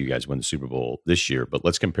surprised to see you guys win the Super Bowl this year. But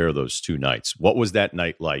let's compare those two nights. What was that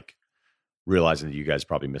night like, realizing that you guys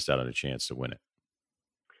probably missed out on a chance to win it?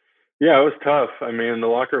 Yeah, it was tough. I mean, the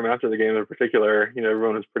locker room after the game in particular,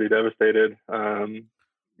 everyone was pretty devastated.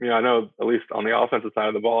 I know at least on the offensive side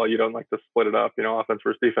of the ball, you don't like to split it up, offense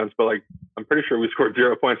versus defense, but I'm pretty sure we scored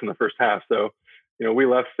 0 points in the first half. So, we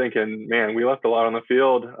left thinking, man, we left a lot on the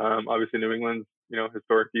field. Obviously New England's,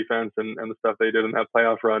 historic defense and the stuff they did in that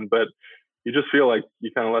playoff run, but you just feel like you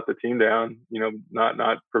kind of let the team down,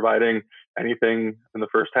 not providing anything in the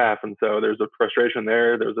first half. And so there's a frustration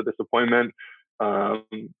there. There's a disappointment.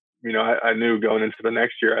 I knew going into the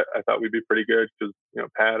next year, I thought we'd be pretty good because,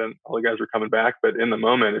 Pat and all the guys were coming back. But in the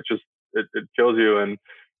moment, it kills you. And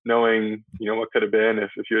knowing, what could have been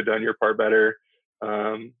if you had done your part better,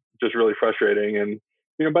 just really frustrating.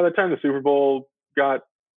 And, by the time the Super Bowl got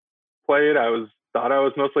played, thought I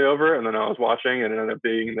was mostly over. And then I was watching, and it ended up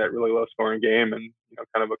being that really low scoring game and,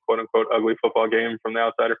 kind of a quote unquote ugly football game from the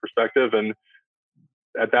outsider perspective. And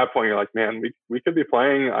at that point, you're like, man, we could be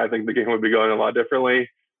playing. I think the game would be going a lot differently.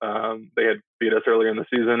 They had beat us earlier in the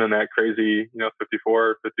season in that crazy,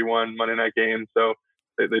 54-51 Monday night game. So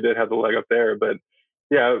they did have the leg up there. But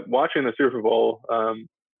yeah, watching the Super Bowl,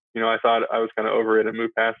 I thought I was kind of over it and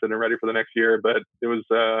moved past it and ready for the next year. But it was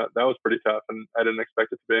that was pretty tough, and I didn't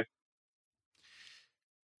expect it to be.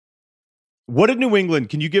 What did New England?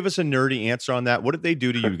 Can you give us a nerdy answer on that? What did they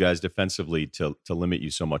do to you guys defensively to limit you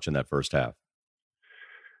so much in that first half?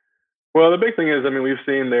 Well, the big thing is, we've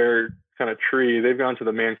seen their kind of tree. They've gone to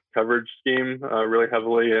the man coverage scheme really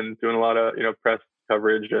heavily and doing a lot of, press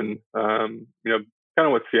coverage and, kind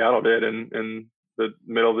of what Seattle did in the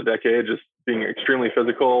middle of the decade, just being extremely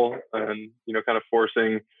physical and, kind of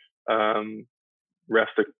forcing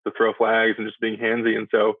refs to throw flags and just being handsy. And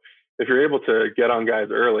so if you're able to get on guys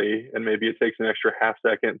early and maybe it takes an extra half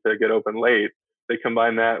second to get open late, they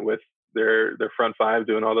combine that with their front five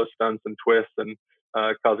doing all those stunts and twists and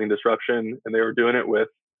causing disruption. And they were doing it with,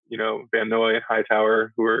 Van Noy and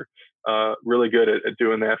Hightower, who were really good at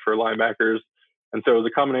doing that for linebackers. And so it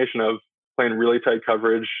was a combination of playing really tight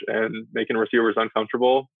coverage and making receivers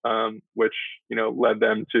uncomfortable, which, led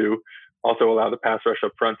them to also allow the pass rush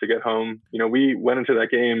up front to get home. We went into that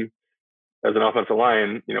game as an offensive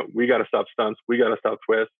line, we got to stop stunts. We got to stop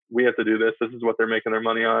twists. We have to do this. This is what they're making their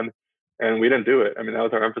money on. And we didn't do it. that was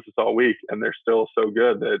our emphasis all week. And they're still so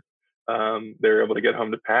good that they were able to get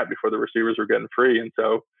home to Pat before the receivers were getting free. And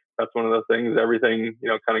so that's one of the things, everything,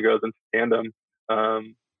 kind of goes into tandem.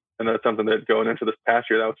 And that's something that going into this past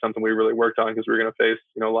year, that was something we really worked on because we were going to face,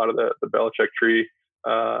 a lot of the Belichick tree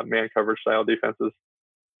man coverage style defenses.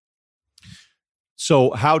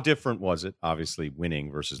 So how different was it? Obviously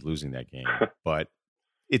winning versus losing that game, but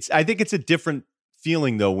I think it's a different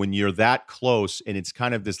feeling though, when you're that close and it's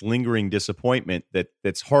kind of this lingering disappointment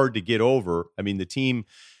that's hard to get over. The team,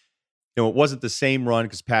 it wasn't the same run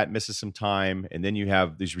because Pat misses some time. And then you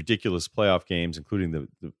have these ridiculous playoff games, including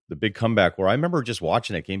the big comeback where I remember just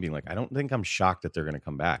watching that game being like, I don't think I'm shocked that they're going to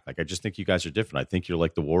come back. I just think you guys are different. I think you're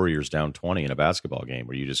like the Warriors down 20 in a basketball game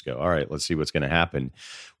where you just go, all right, let's see what's going to happen.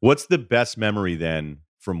 What's the best memory then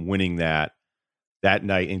from winning that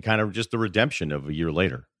night and kind of just the redemption of a year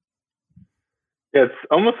later? Yeah, it's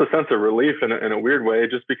almost a sense of relief in a weird way,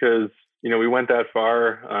 just because, we went that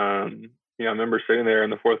far. I remember sitting there in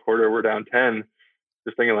the fourth quarter, we're down 10,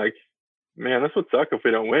 just thinking like, man, this would suck if we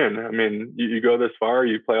don't win. You go this far,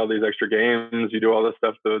 you play all these extra games, you do all this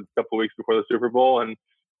stuff the couple of weeks before the Super Bowl, and,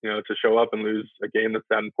 to show up and lose a game that's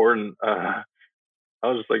that important, I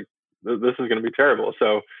was just like, this is going to be terrible.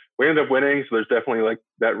 So we ended up winning. So there's definitely like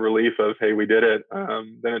that relief of, hey, we did it.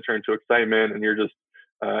 Then it turned to excitement and you're just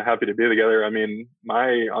happy to be together.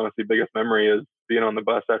 My honestly biggest memory is being on the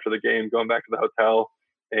bus after the game, going back to the hotel,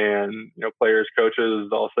 and players, coaches,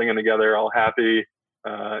 all singing together, all happy.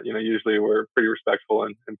 Usually we're pretty respectful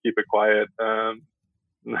and keep it quiet.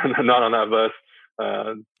 Not on that bus.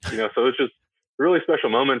 So it's just a really special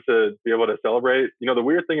moment to be able to celebrate. The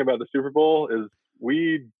weird thing about the Super Bowl is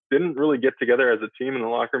we didn't really get together as a team in the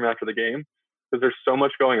locker room after the game because there's so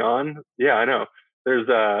much going on. Yeah, I know. There's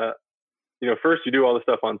first you do all the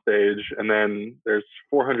stuff on stage, and then there's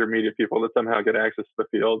 400 media people that somehow get access to the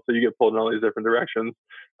field. So you get pulled in all these different directions.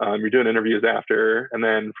 You're doing interviews after, and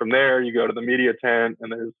then from there you go to the media tent,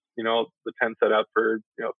 and there's the tent set up for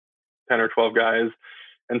 10 or 12 guys,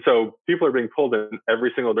 And so people are being pulled in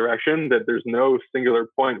every single direction, that there's no singular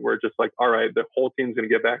point where it's just like, all right, the whole team's going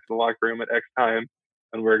to get back to the locker room at X time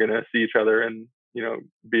and we're going to see each other and,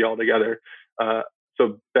 be all together.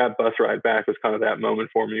 So that bus ride back was kind of that moment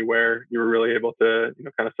for me where you were really able to,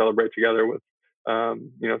 kind of celebrate together with,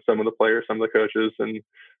 some of the players, some of the coaches. And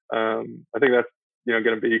I think that's, going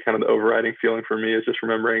to be kind of the overriding feeling for me, is just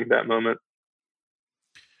remembering that moment.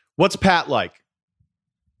 What's Pat like?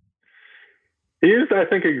 He is, I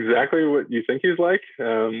think, exactly what you think he's like,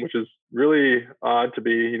 which is really odd to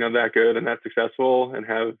be, that good and that successful and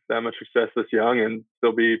have that much success this young and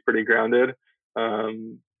still be pretty grounded.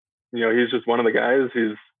 He's just one of the guys.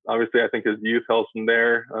 He's obviously, I think his youth helps him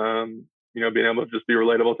there. Being able to just be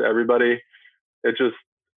relatable to everybody.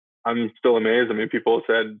 I'm still amazed. I mean, people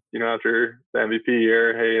said, after the MVP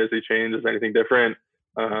year, hey, has he changed? Is anything different?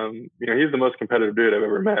 He's the most competitive dude I've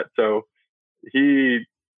ever met. So he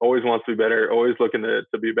always wants to be better, always looking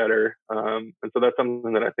to be better. And so that's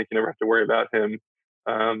something that I think you never have to worry about him.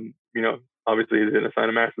 Obviously he's going to sign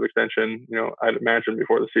a massive extension, I'd imagine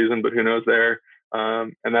before the season, but who knows there.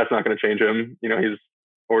 And that's not going to change him. He's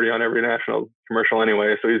already on every national commercial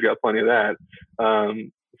anyway, so he's got plenty of that.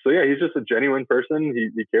 So yeah, he's just a genuine person.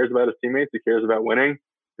 He cares about his teammates. He cares about winning.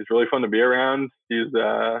 He's really fun to be around. He's,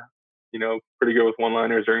 pretty good with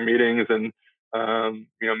one-liners during meetings and,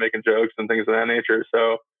 making jokes and things of that nature.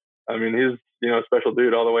 So, I mean, he's, a special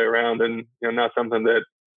dude all the way around, and, not something that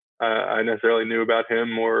I necessarily knew about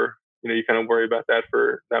him, or, you kind of worry about that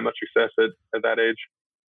for that much success at that age.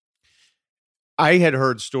 I had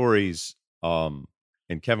heard stories, and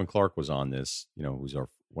Kevin Clark was on this, who's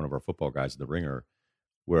one of our football guys at the Ringer,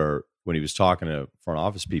 where when he was talking to front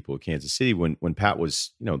office people at Kansas City, when Pat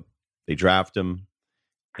was, they draft him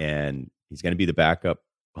and he's going to be the backup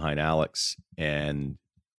behind Alex, and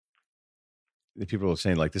the people were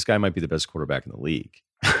saying, like, this guy might be the best quarterback in the league.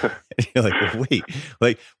 You're like, well, wait,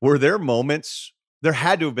 like, were there moments? There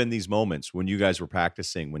had to have been these moments when you guys were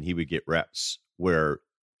practicing, when he would get reps, where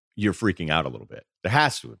you're freaking out a little bit. There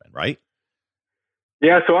has to have been, right?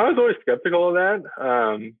 Yeah, so I was always skeptical of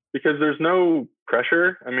that, because there's no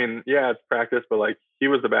pressure. I mean, yeah, it's practice, but like, he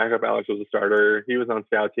was the backup, Alex was the starter, he was on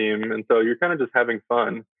scout team, and so you're kind of just having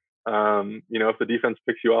fun. If the defense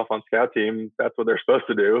picks you off on scout team, that's what they're supposed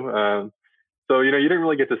to do. So, you didn't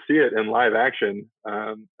really get to see it in live action.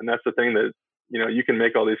 And that's the thing that, you can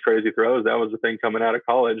make all these crazy throws. That was the thing coming out of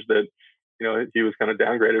college that, he was kind of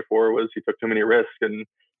downgraded for, was he took too many risks. And,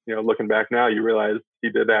 looking back now, you realize he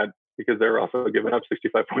did that because they were also giving up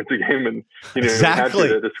 65 points a game, and exactly.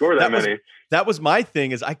 had to score that many. That was my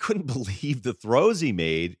thing, is I couldn't believe the throws he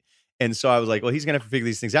made. And so I was like, well, he's going to have to figure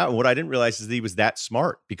these things out. And what I didn't realize is that he was that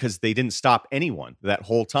smart, because they didn't stop anyone that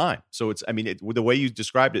whole time. So the way you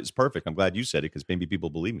described it is perfect. I'm glad you said it, because maybe people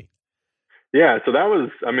believe me. Yeah. So that was,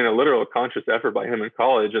 a literal conscious effort by him in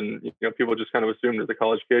college. And, people just kind of assumed as a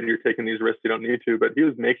college kid, you're taking these risks you don't need to, but he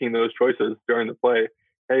was making those choices during the play.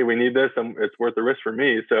 Hey, we need this, and it's worth the risk for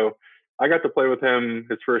me. So I got to play with him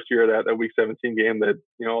his first year, that week 17 game that,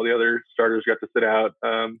 all the other starters got to sit out.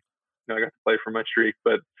 I got to play for my streak,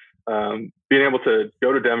 but being able to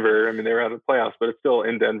go to Denver, they were out of the playoffs, but it's still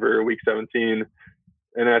in Denver, week 17.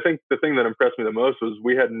 And I think the thing that impressed me the most was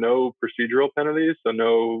we had no procedural penalties. So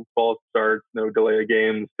no false starts, no delay of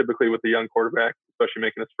games. Typically with a young quarterback, especially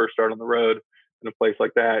making his first start on the road in a place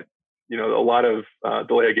like that, a lot of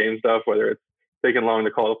delay of game stuff, whether it's taking long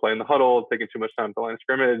to call a play in the huddle, taking too much time at the line of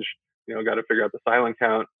scrimmage, got to figure out the silent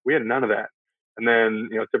count. We had none of that. And then,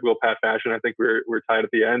 typical Pat fashion, I think we're tied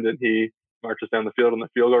at the end, and he marches down the field in the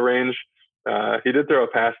field goal range. He did throw a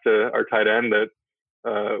pass to our tight end that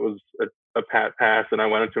was a Pat pass, and I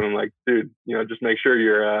went up to him like, dude, just make sure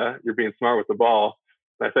you're being smart with the ball.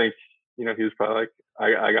 And I think, he was probably like,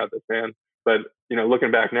 I got this, man. But,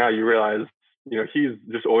 looking back now, you realize, he's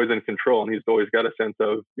just always in control, and he's always got a sense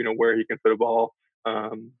of, where he can fit a ball.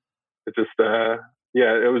 It just,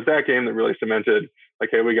 it was that game that really cemented, like,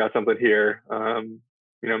 hey, we got something here. I'm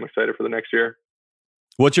excited for the next year.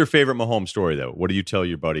 What's your favorite Mahomes story, though? What do you tell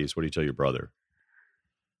your buddies? What do you tell your brother?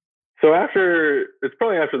 So it's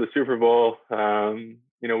probably after the Super Bowl,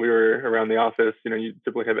 we were around the office, you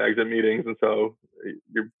typically have exit meetings. And so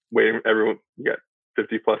you're waiting, you got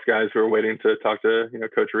 50 plus guys who are waiting to talk to,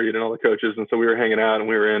 Coach Reed and all the coaches. And so we were hanging out, and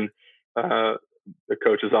we were in the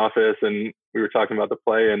coach's office, and we were talking about the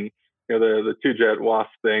play, and, the two-jet wasp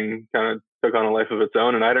thing kind of took on a life of its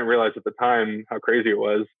own. And I didn't realize at the time how crazy it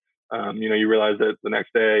was. You realize it the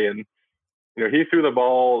next day, and, he threw the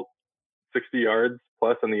ball 60 yards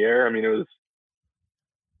plus in the air. It was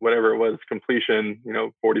whatever it was, completion,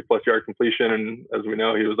 40 plus yard completion. And as we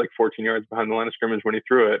know, he was like 14 yards behind the line of scrimmage when he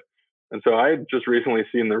threw it. And so I had just recently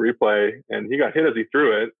seen the replay, and he got hit as he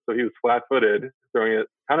threw it. So he was flat-footed, throwing it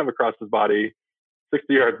kind of across his body,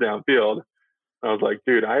 60 yards downfield. I was like,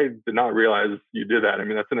 dude, I did not realize you did that. I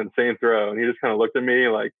mean, that's an insane throw. And he just kind of looked at me,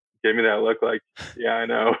 like, gave me that look like, yeah, I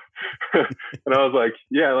know. And I was like,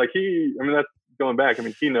 yeah, like that's going back. I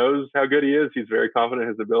mean, he knows how good he is. He's very confident in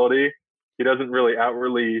his ability. He doesn't really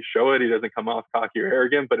outwardly show it. He doesn't come off cocky or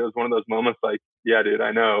arrogant, but it was one of those moments like, yeah, dude,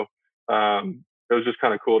 I know. It was just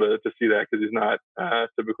kind of cool to see that, because he's not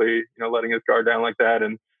typically, letting his guard down like that.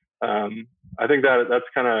 And I think that's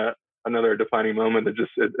kind of another defining moment that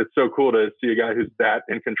just, it's so cool to see a guy who's that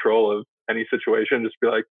in control of any situation, just be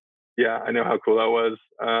like, yeah, I know how cool that was.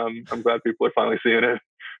 I'm glad people are finally seeing it.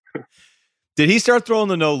 Did he start throwing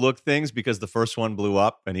the no look things because the first one blew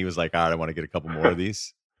up and he was like, all right, I want to get a couple more of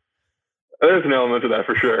these? There's an element to that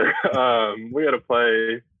for sure. We had to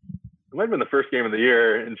play, it might have been the first game of the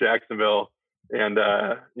year in Jacksonville. And,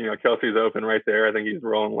 Kelsey's open right there. I think he's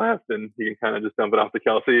rolling left, and he can kind of just dump it off to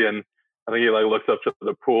Kelsey. And I think he looks up to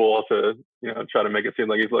the pool to, try to make it seem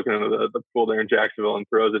like he's looking into the pool there in Jacksonville, and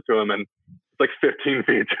throws it to him. And it's like 15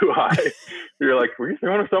 feet too high. You're like, were you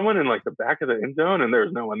throwing to someone in like the back of the end zone? And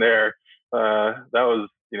there's no one there. That was,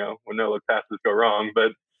 when no look passes go wrong.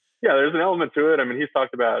 But yeah, there's an element to it. I mean, he's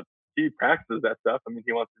talked about, he practices that stuff. I mean,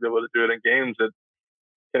 he wants to be able to do it in games. I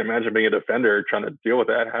can't imagine being a defender trying to deal with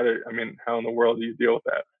that. How in the world do you deal with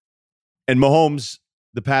that? And Mahomes,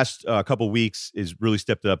 the past couple of weeks, is really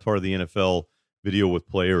stepped up part of the NFL video with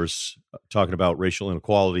players talking about racial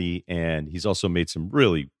inequality. And he's also made some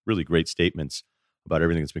really, really great statements about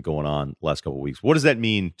everything that's been going on the last couple of weeks. What does that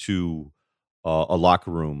mean to a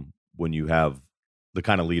locker room when you have the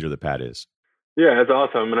kind of leader that Pat is? Yeah, it's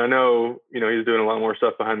awesome. And I know, he's doing a lot more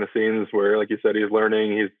stuff behind the scenes where, like you said, he's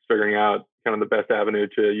learning, he's figuring out kind of the best avenue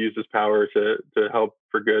to use his power to help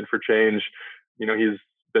for good, for change. He's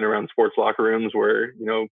been around sports locker rooms where,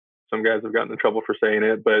 some guys have gotten in trouble for saying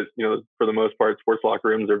it, but, for the most part, sports locker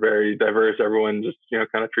rooms are very diverse. Everyone just,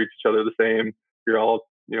 kind of treats each other the same. You're all,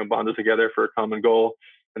 bonded together for a common goal.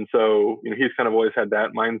 And so, he's kind of always had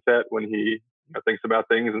that mindset when he thinks about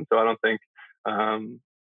things. And so I don't think,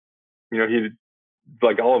 he,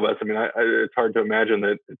 like all of us, it's hard to imagine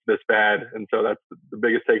that it's this bad. And so that's the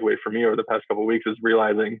biggest takeaway for me over the past couple of weeks, is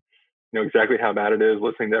realizing, exactly how bad it is,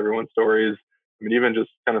 listening to everyone's stories. Even just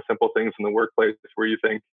kind of simple things in the workplace where you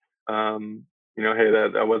think, hey,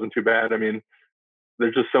 that wasn't too bad.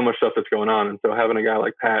 There's just so much stuff that's going on. And so having a guy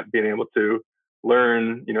like Pat being able to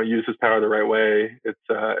learn, use his power the right way,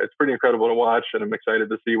 it's pretty incredible to watch. And I'm excited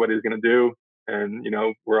to see what he's going to do. And,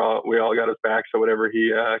 we all got his back. So whatever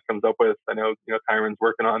he comes up with, I know, Tyron's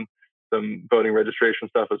working on some voting registration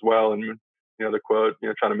stuff as well. And, the quote,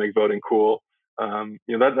 trying to make voting cool.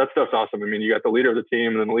 That stuff's awesome. You got the leader of the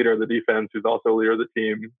team and then the leader of the defense, who's also a leader of the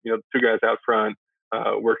team, two guys out front,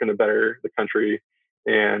 working to better the country.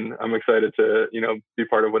 And I'm excited to, be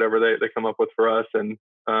part of whatever they come up with for us, and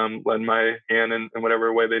lend my hand in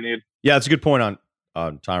whatever way they need. Yeah, it's a good point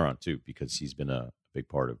on Tyron too, because he's been a big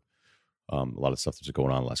part of a lot of stuff that's going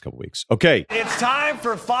on the last couple of weeks. Okay. It's time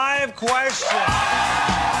for 5 questions.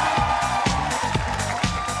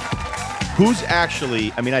 Who's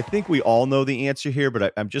actually, I think we all know the answer here,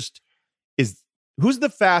 but who's the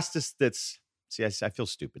fastest I feel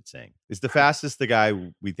stupid saying. Is the fastest the guy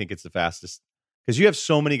we think it's the fastest? Because you have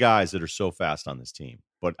so many guys that are so fast on this team,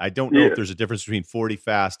 but I don't know if there's a difference between 40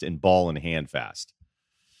 fast and ball and hand fast.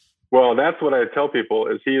 Well, that's what I tell people,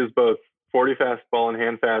 is he is both 40 fast, ball and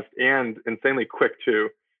hand fast, and insanely quick too.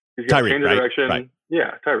 He's got change of direction. Right.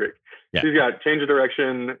 Yeah, Tyreek. Yeah. He's got change of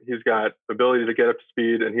direction. He's got ability to get up to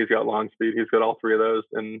speed, and he's got long speed. He's got all three of those,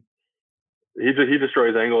 and he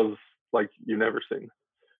destroys angles like you've never seen.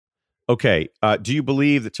 Okay. Do you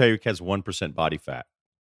believe that Tyreek has 1% body fat?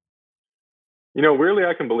 Weirdly,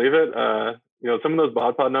 I can believe it. Some of those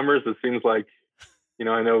bod pod numbers, it seems like,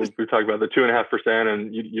 I know we've talked about the 2.5%,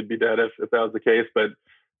 and you'd be dead if that was the case, but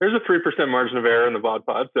there's a 3% margin of error in the bod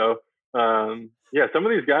pod. So, some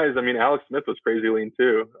of these guys, Alex Smith was crazy lean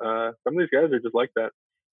too. Some of these guys are just like that.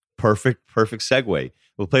 Perfect segue.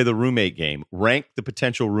 We'll play the roommate game. Rank the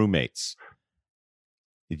potential roommates.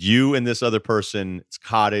 You and this other person, it's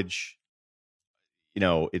cottage.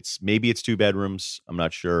 It's 2 bedrooms. I'm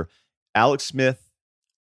not sure. Alex Smith,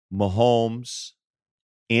 Mahomes,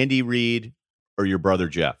 Andy Reid, or your brother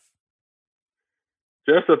Jeff?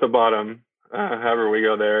 Jeff's at the bottom. However we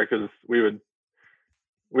go there, because we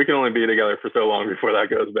can only be together for so long before that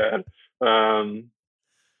goes bad.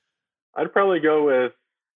 I'd probably go with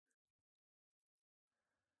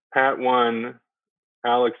Pat 1,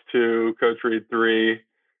 Alex 2, Coach Reid 3,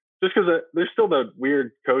 just because there's still the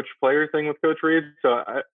weird coach player thing with Coach Reid. So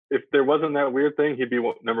if there wasn't that weird thing, he'd be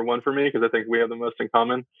number one for me because I think we have the most in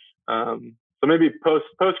common. So maybe post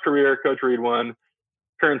career, Coach Reed 1,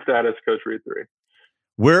 current status, Coach Reed 3.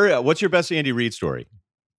 What's your best Andy Reid story?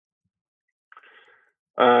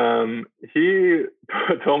 He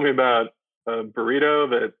told me about a burrito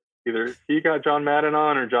that either he got John Madden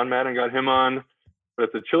on or John Madden got him on, but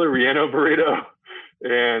it's a chili relleno burrito.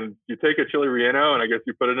 And you take a chili relleno and I guess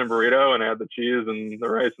you put it in a burrito and add the cheese and the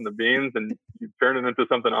rice and the beans and you turn it into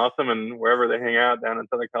something awesome. And wherever they hang out down in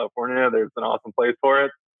Southern California, there's an awesome place for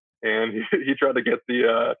it. And he tried to get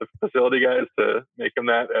the facility guys to make him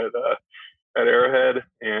that at Arrowhead,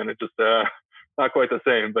 and it's just not quite the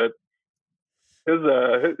same. But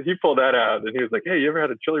he pulled that out, and he was like, "Hey, you ever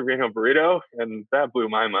had a chili relleno burrito?" And that blew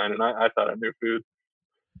my mind, and I thought I knew food.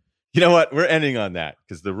 You know what? We're ending on that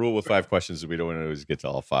because the rule with 5 questions is we don't want to always get to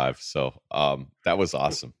all 5. So that was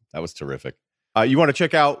awesome. That was terrific. You want to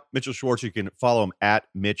check out Mitchell Schwartz? You can follow him at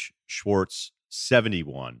Mitch Schwartz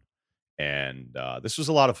 71. And this was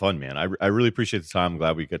a lot of fun, man. I really appreciate the time. I'm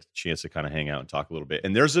glad we got the chance to kind of hang out and talk a little bit.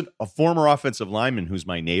 And there's a former offensive lineman who's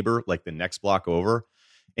my neighbor, like the next block over,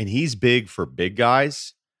 and he's big for big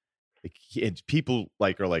guys. Like, people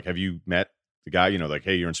are like, have you met the guy? You know, like,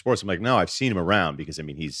 hey, you're in sports. I'm like, no, I've seen him around because I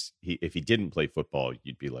mean, if he didn't play football,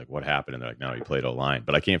 you'd be like, what happened? And they're like, no, he played O-line,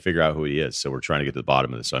 but I can't figure out who he is. So we're trying to get to the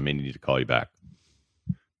bottom of this. So I may need to call you back.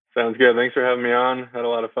 Sounds good. Thanks for having me on. Had a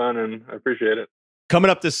lot of fun, and I appreciate it. Coming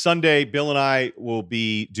up this Sunday, Bill and I will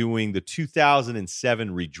be doing the 2007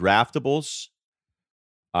 Redraftables.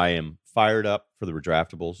 I am fired up for the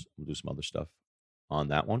Redraftables. We'll do some other stuff on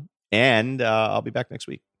that one. And I'll be back next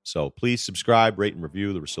week. So please subscribe, rate, and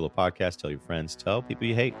review the Russillo Podcast. Tell your friends. Tell people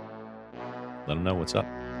you hate. Let them know what's up.